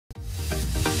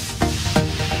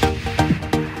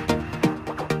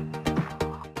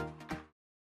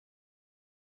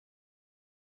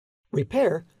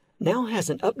Repair now has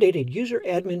an updated user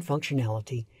admin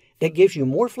functionality that gives you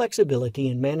more flexibility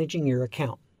in managing your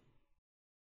account.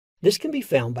 This can be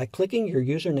found by clicking your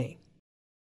username.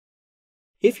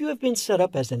 If you have been set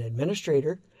up as an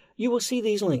administrator, you will see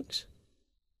these links.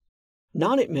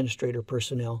 Non-administrator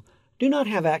personnel do not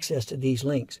have access to these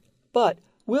links, but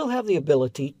will have the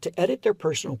ability to edit their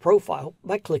personal profile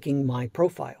by clicking My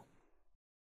Profile.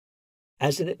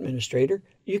 As an administrator,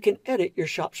 you can edit your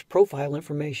shop's profile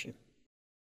information.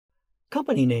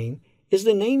 Company name is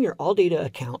the name your ALLDATA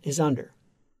account is under.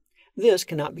 This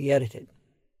cannot be edited.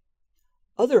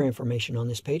 Other information on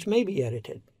this page may be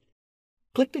edited.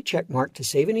 Click the check mark to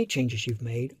save any changes you've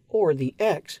made, or the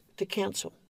X to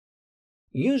cancel.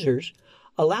 Users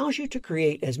allows you to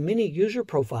create as many user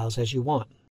profiles as you want.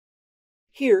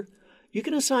 Here, you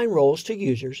can assign roles to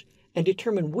users and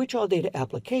determine which ALLDATA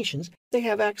applications they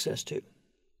have access to.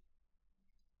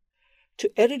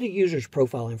 To edit a user's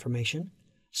profile information,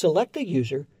 select a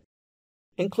user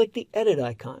and click the Edit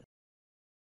icon.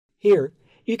 Here,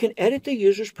 you can edit the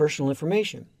user's personal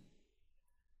information.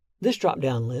 This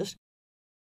drop-down list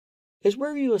is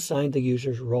where you assign the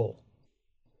user's role.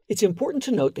 It's important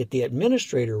to note that the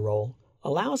administrator role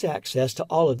allows access to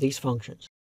all of these functions.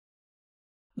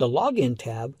 The Login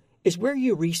tab is where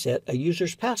you reset a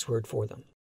user's password for them.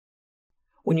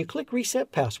 When you click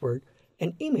Reset Password,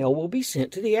 an email will be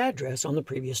sent to the address on the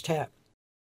previous tab.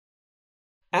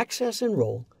 Access and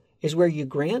Role is where you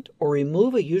grant or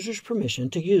remove a user's permission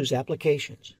to use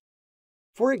applications.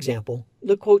 For example,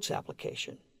 the Quotes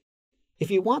application.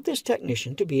 If you want this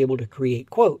technician to be able to create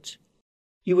quotes,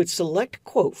 you would select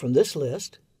Quote from this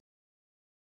list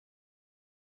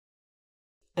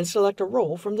and select a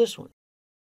role from this one.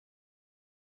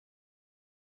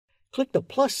 Click the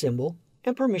plus symbol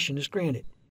and permission is granted.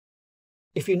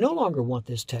 If you no longer want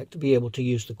this tech to be able to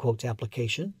use the Quotes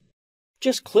application,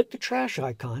 just click the trash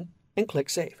icon and click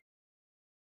Save.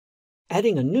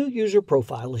 Adding a new user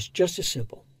profile is just as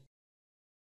simple.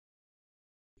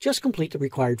 Just complete the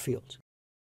required fields.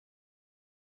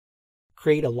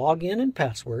 Create a login and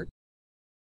password,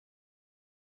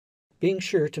 being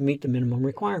sure to meet the minimum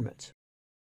requirements.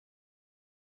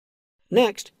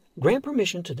 Next, grant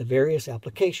permission to the various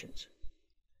applications.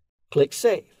 Click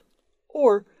Save,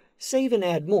 or save and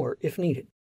add more if needed.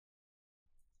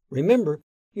 Remember,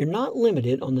 you're not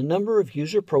limited on the number of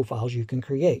user profiles you can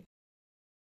create.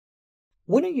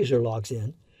 When a user logs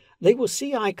in, they will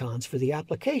see icons for the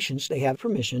applications they have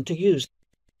permission to use.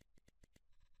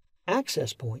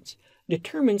 Access points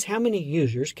determines how many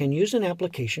users can use an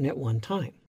application at one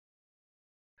time.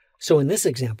 So in this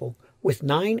example, with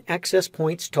 9 access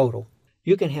points total,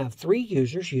 you can have 3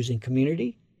 users using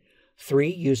Community, 3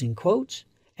 using Quotes,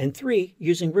 and 3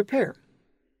 using Repair.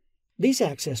 These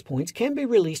access points can be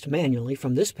released manually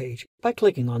from this page by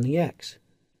clicking on the X.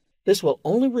 This will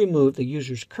only remove the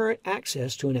user's current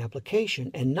access to an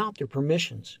application and not their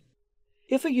permissions.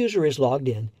 If a user is logged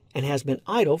in and has been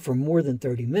idle for more than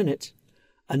 30 minutes,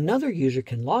 another user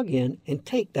can log in and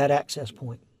take that access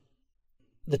point.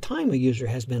 The time a user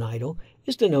has been idle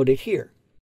is denoted here.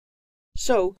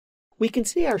 So, we can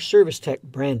see our service tech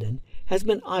Brandon has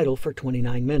been idle for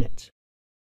 29 minutes.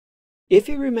 If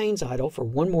he remains idle for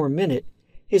 1 more minute,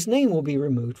 his name will be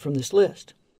removed from this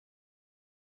list.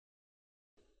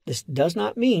 This does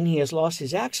not mean he has lost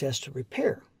his access to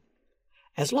Repair.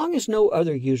 As long as no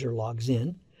other user logs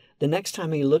in, the next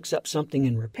time he looks up something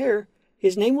in Repair,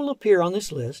 his name will appear on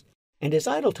this list and his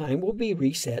idle time will be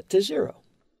reset to 0.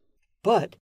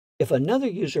 But if another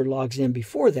user logs in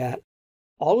before that,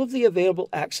 all of the available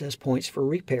access points for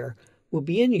Repair will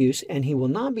be in use and he will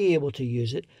not be able to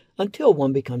use it until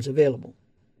one becomes available.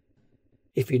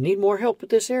 If you need more help with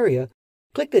this area,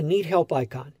 click the Need Help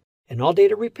icon, and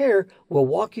ALLDATA Repair will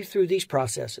walk you through these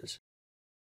processes.